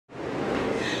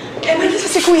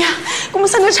Si Kuya,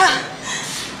 kumusta na siya?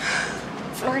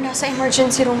 Flor, nasa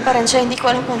emergency room pa rin siya. Hindi ko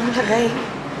alam kung anong lagay.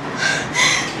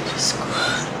 Diyos ko.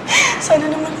 Sana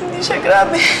naman hindi siya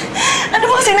grabe. Ano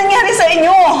ba kasi nangyari sa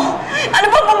inyo? Ano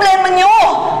ba problema niyo?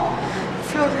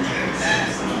 Flor.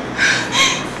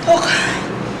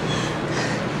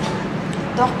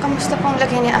 Dok, kamusta pong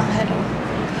lagay ni Angelo?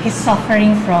 He's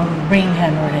suffering from brain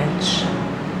hemorrhage.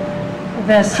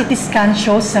 The CT scan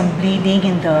shows some bleeding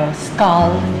in the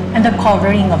skull and the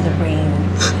covering of the brain.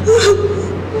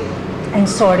 I'm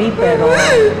sorry, pero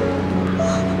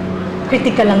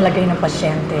critical ang lagay ng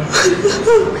pasyente.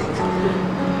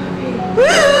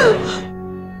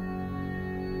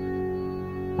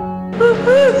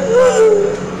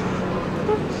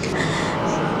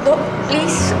 Dok,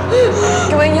 please,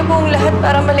 gawin niyo pong lahat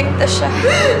para maligtas siya.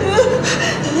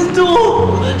 Ito!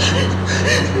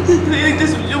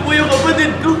 Iligtas niyo po yung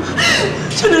kapatid ko.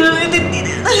 Siya na lang itindi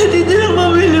ng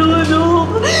mamilang ano.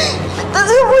 Iligtas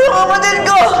niyo po yung kapatid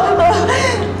ko!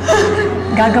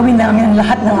 Gagawin namin ang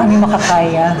lahat ng aming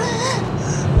makakaya.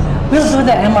 We'll do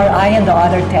the MRI and the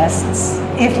other tests.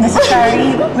 If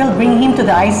necessary, we'll bring him to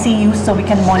the ICU so we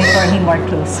can monitor him more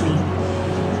closely.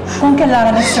 Kung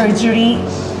kailangan ng surgery,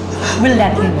 we'll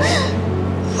let you know.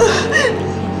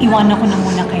 Iwanan ko na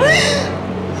muna kayo.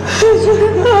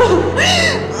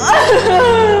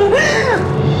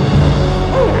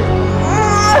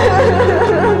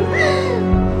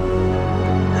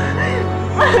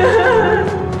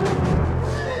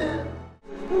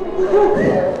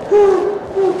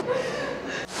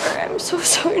 I'm so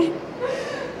sorry.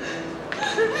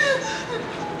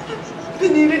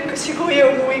 Pinilit ko si Kuya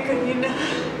umuwi kanina.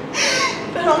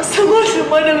 Pero ang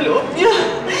sama-sama ng loob niya.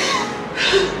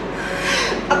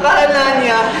 Akala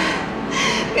niya,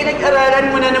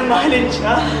 pinag-aralan mo na ng mahalin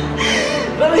siya.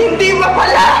 Pero hindi pa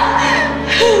pala!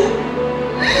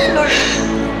 Lord.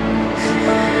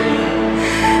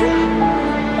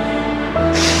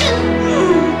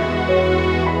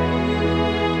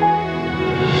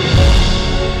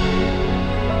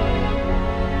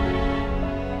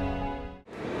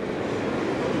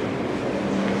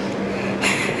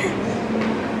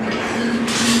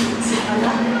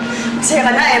 Masaya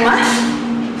ka na, Emma?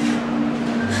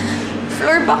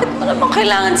 Flor, bakit mo naman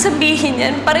kailangan sabihin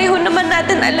yan? Pareho naman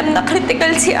natin alam na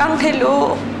critical si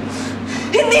Angelo.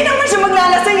 Hindi naman siya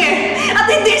maglalasing eh! At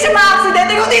hindi siya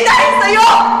ma-aksidente kundi dahil sa'yo!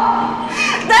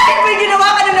 Dahil may ginawa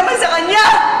ka na naman sa kanya!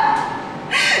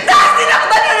 Dahil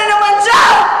sinaktan ka na naman siya!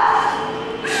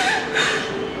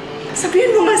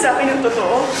 Sabihin mo nga sa akin yung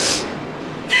totoo.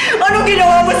 Anong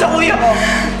ginawa mo sa kuya ko?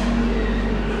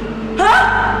 Ha?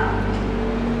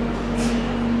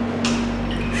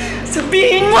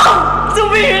 Sabihin mo!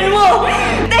 Sabihin mo!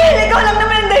 Dahil ikaw lang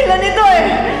naman ang dahilan nito eh!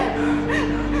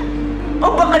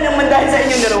 O baka naman dahil sa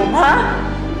inyo na room, ha?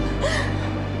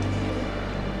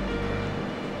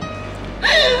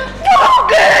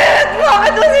 Bakit?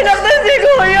 Bakit mo sinaktan si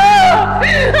Kuya?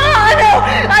 Ano?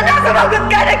 Ano? Sumagot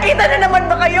ka? Nakita na naman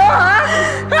ba kayo, ha?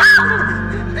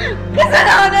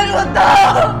 Kasalanan mo to!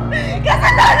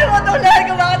 Kasalanan mo to dahil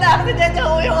kung bakit na-aksidente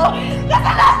sa Kuya ko!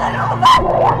 Kasalanan mo ba?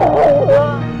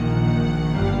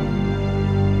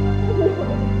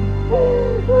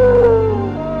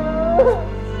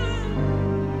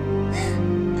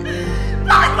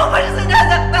 Bakit mo ba siya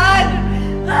sinasaktan?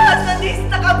 Ha?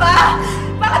 Sadista ka ba?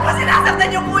 Bakit mo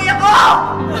sinasaktan yung kuya ko?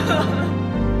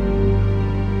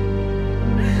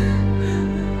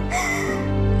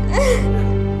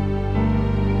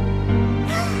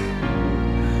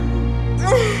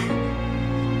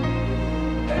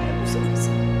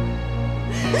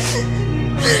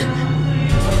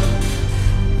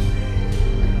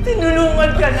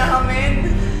 Tinulungan ka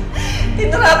namin.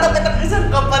 Tinrato kitang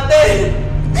isang kapatid.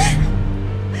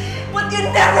 But you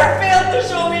never failed to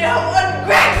show me how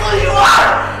ungrateful you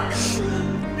are!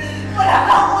 Wala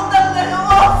kang utang na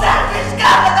loob! Selfish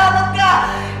ka! Matapos ka!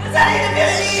 Yung sarili mo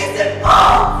yung iniisip mo!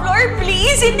 Flor,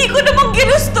 please! Hindi ko namang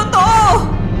ginusto to!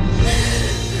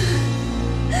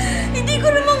 Hindi ko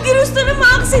namang ginusto na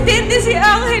ma-aksidente si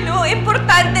Angelo.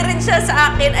 Importante rin siya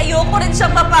sa akin. Ayoko rin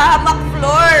siyang mapahamak,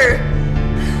 Flor.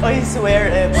 I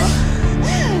swear, Emma.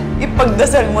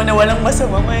 Ipagdasal mo na walang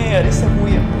masamang mangyayari sa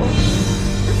kuya ko.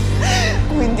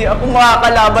 Kung hindi ako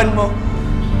makakalaban mo,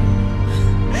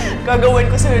 gagawin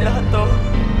ko sa'yo lahat to.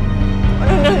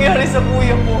 Anong nangyari sa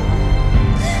kuya ko?